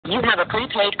You have a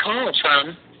prepaid call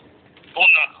from Oh,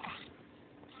 no.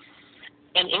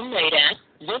 an inmate at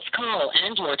this call,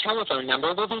 and your telephone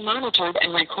number will be monitored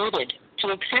and recorded. To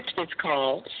accept this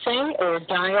call, say or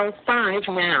dial 5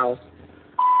 now.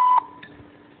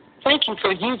 Thank you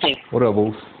for using. What up,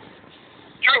 Booth?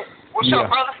 Drew, what's Yeah. up,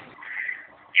 brother?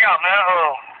 Yeah,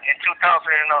 man, in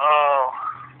 2000,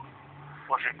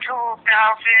 was it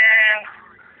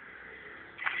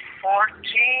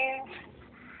 2014?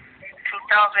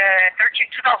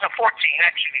 2013, 2014,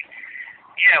 actually.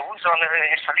 Yeah, we was on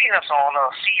in Salinas on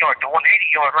C yard, the 180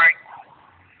 yard, right?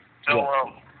 So,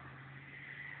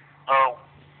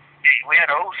 we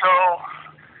had a Uso.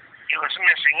 He was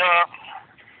messing up.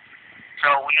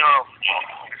 So we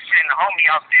sent a homie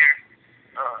out there,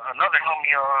 another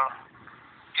homie,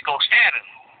 to go stab him.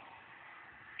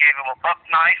 Gave him a buck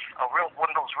knife, one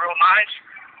of those real knives,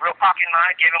 real pocket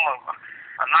knife. Gave him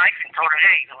a knife and told him,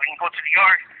 hey, we can go to the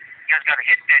yard. You guys gotta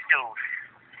hit that dude.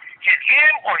 Hit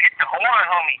him or hit the Hawaiian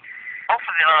homie. Both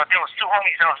of there was two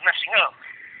homies that was messing up.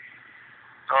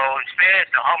 So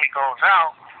instead, the homie goes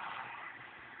out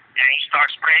and he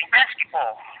starts spraying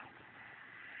basketball.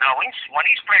 Now, when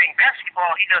he's spraying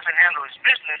basketball, he doesn't handle his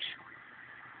business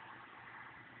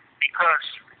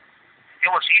because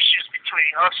there was issues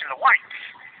between us and the whites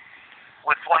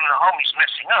with one of the homies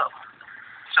messing up.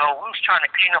 So we was trying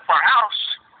to clean up our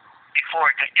house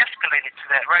before it escalated to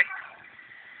that, right?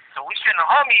 So we send a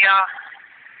homie out.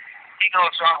 He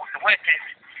goes out with the weapon,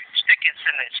 stick it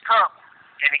in his cup,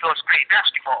 and he goes play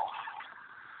basketball.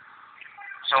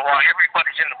 So while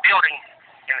everybody's in the building,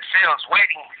 in the cells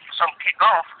waiting for some kick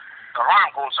off, the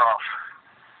alarm goes off.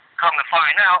 Come to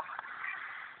find out,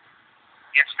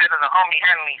 instead of the homie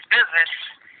handling his business,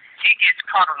 he gets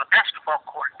caught on the basketball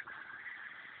court.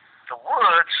 The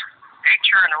Woods, they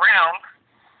turn around,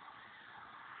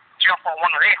 jump on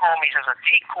one of their homies as a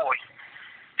decoy.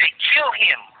 They kill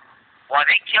him while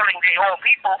they killing their own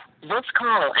people. This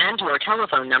call and your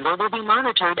telephone number will be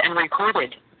monitored and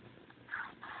recorded.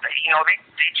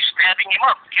 They just stabbing him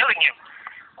up, killing him.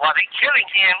 While they killing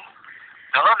him,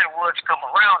 the other Woods come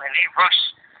around and they rush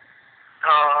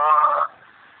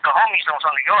the homies that was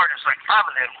on the yard. There's like 5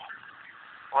 of them.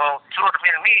 Well, 2 of the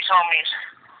Vietnamese homies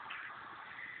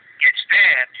get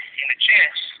stabbed in the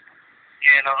chest,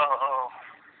 and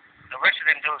the rest of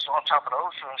them dudes on top of the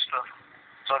Uso and stuff.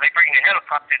 So they bring the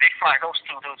helicopter, they fly those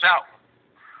 2 dudes out.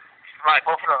 Fly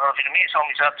both of the Vietnamese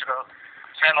homies out to the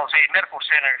San Jose Medical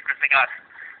Center because they got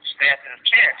stabbed in the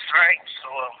chest, right? So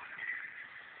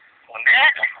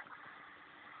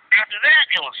after that,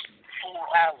 it was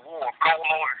full-on war, going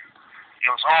order.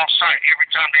 It was all sight. Every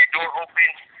time that door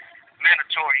opened,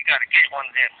 mandatory, you got to get one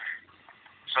of them.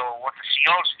 So what the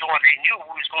COs doing, they knew we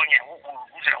was at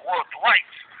war with the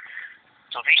whites.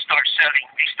 So they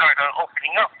started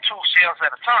opening up 2 cells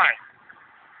at a time.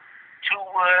 2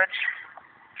 Woods,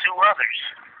 2 others.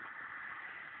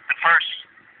 The first,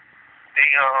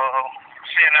 they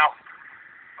sent out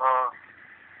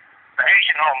the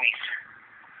Asian homies.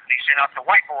 They sent out the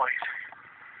white boys.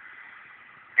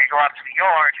 They go out to the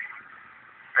yard.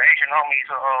 The Asian homies,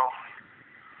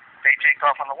 they take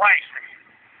off on the whites. They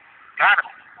got them,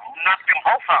 knocked them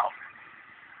both out.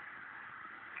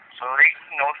 So they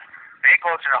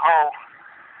go to the hole.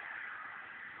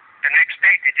 The next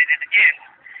day, they did it again.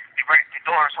 They break the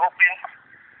doors open.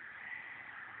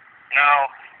 Now,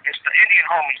 it's the Indian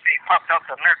homies. They popped out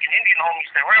the American Indian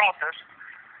homies that ran with us,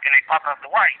 and they popped out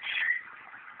the whites.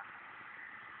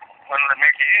 One of the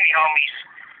American Indian homies,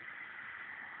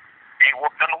 they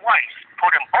whooped on the whites.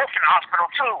 Put them both in the hospital,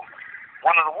 too.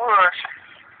 One of the Woods,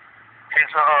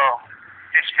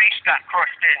 his face got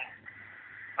crushed in,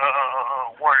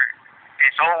 where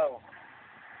his old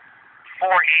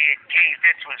forehead caved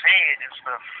into his head and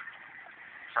stuff.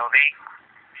 So they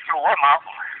flew him out.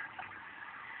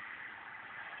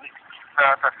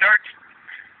 The third,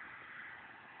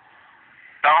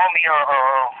 the homie,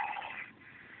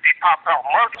 they popped out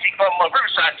Murphy from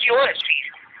Riverside, GOS.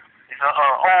 He's an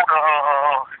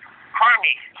old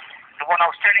Carmi, the one I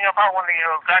was telling you about when they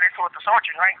got into it with the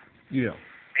sergeant, right? Yeah.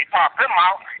 They popped him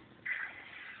out,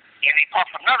 and they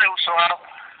popped another Uso out.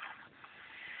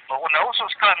 But when the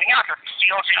Usos coming out, the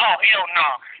CO said, oh, hell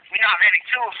no, we're not letting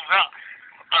 2 Usos out.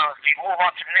 They move on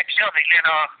to the next cell. They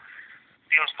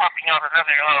was popping out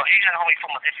another Asian homie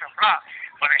from a different block.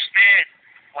 But instead,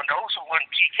 when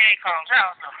GK comes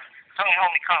out, the Tony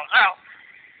homie comes out,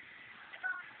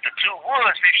 the 2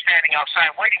 Woods, they're standing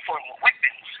outside waiting for him with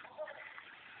weapons.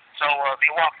 So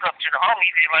they walked up to the homie.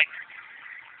 They're like,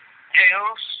 hey,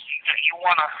 you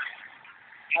wanna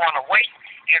wait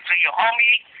until your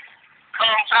homie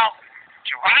comes out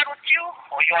to ride with you,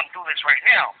 or you want to do this right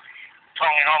now?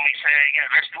 Tongan homie said, yeah,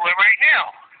 let's do it right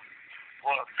now.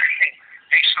 Well,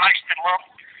 they sliced him up.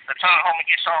 The Tongan homie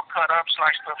gets all cut up,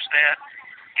 sliced up, stabbed.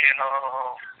 And,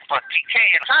 but TK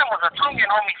at the time was a Tongan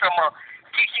homie from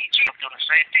TCG doing the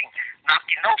same thing,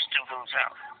 knocking those two dudes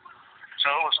out. So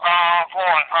it was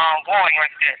ongoing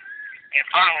like that. And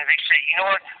finally they said, you know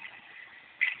what?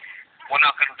 We're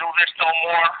not going to do this no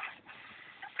more.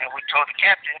 And we told the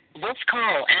captain, This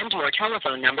call and your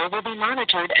telephone number will be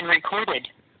monitored and recorded.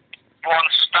 if you want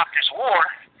to stop this war,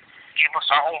 give us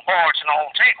our own bars and our own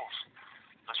tables.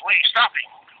 Because we ain't stopping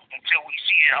until we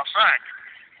see it outside.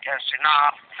 And I said,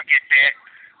 nah, forget that.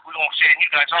 We're going to send you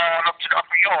guys all up to the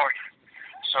upper yard.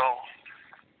 So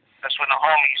that's when the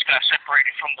homies got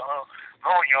separated from the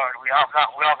lower yard. We all got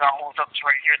moved up to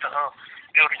right here to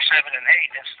building 7 and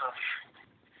 8 and stuff.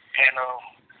 And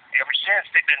ever since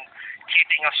they've been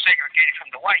keeping us segregated from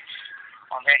the whites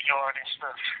on that yard and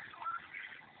stuff.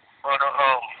 But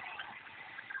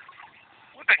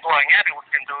we've been going at it with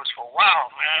them dudes for a while,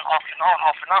 man, off and on,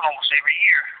 almost every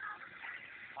year.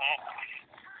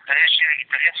 The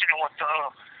incident with the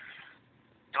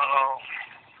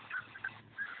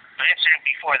incident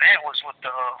before that was with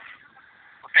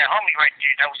that homie right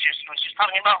there that was just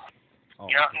talking about. Oh.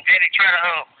 Yeah, and then they try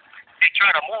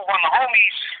to move on the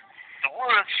homies. The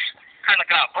woods kind of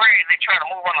got brave. They try to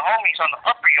move on the homies on the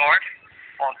upper yard,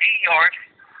 on D yard.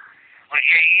 But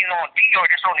yeah, you know, on D yard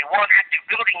there's only one active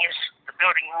building, is the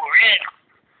building we were in.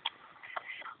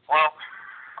 Well,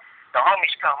 the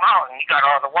homies come out and you got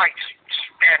all the whites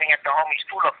standing at the homies'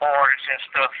 pull-up bars and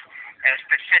stuff, and it's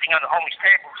been sitting on the homies'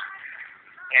 tables.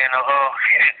 And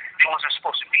they wasn't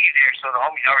supposed to be there, so the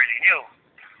homies already knew.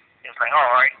 It was like,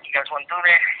 all right, you guys want to do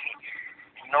that?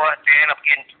 You know what? They end up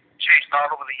getting chased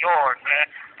all over the yard, man.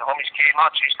 The homies came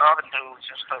out, chased all the dudes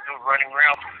and stuff. They were running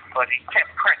around, but he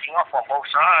kept cracking off on both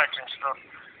sides and stuff.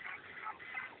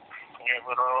 Yeah,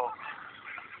 but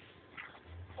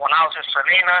when I was in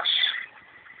Salinas,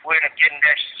 we ended up getting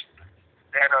that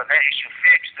issue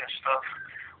fixed and stuff.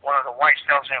 One of the whites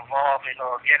that was involved in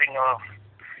putting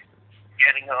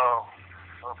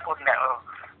that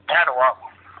battle up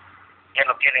ended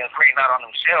up getting a green light on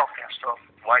himself and stuff.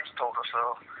 Whites told us,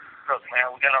 look, man,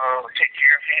 we're gonna take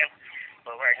care of him,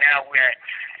 but right now we're at,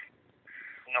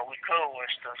 we cool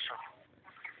and stuff. So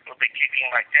we've been keeping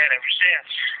him like that ever since.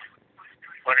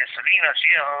 But in Salinas,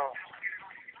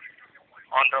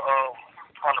 on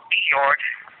the B yard,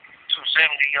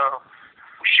 270,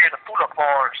 we share the pull-up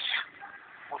bars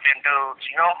with them dudes,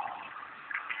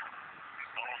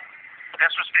 But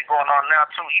that's what's been going on now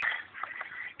too.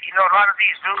 A lot of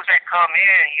these dudes that come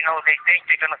in, they think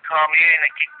they're gonna come in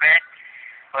and kick back,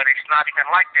 but it's not even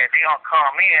like that. They gonna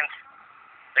come in,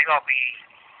 they're gonna be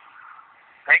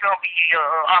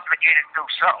obligated to do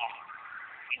something.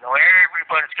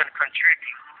 Everybody's gonna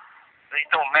contribute. It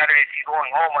don't matter if you're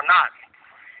going home or not.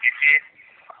 If it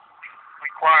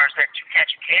requires that you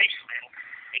catch a case, then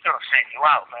they're gonna send you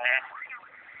out, man.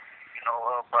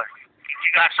 But if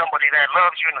you got somebody that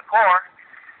loves you in the car,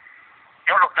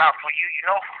 they'll look out for you,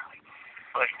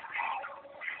 But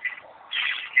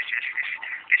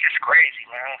it's just crazy,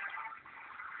 man.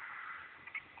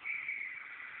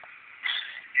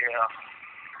 Yeah.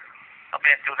 I've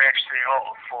been through that shit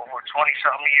for over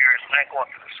 20-something years, man, going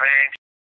through the same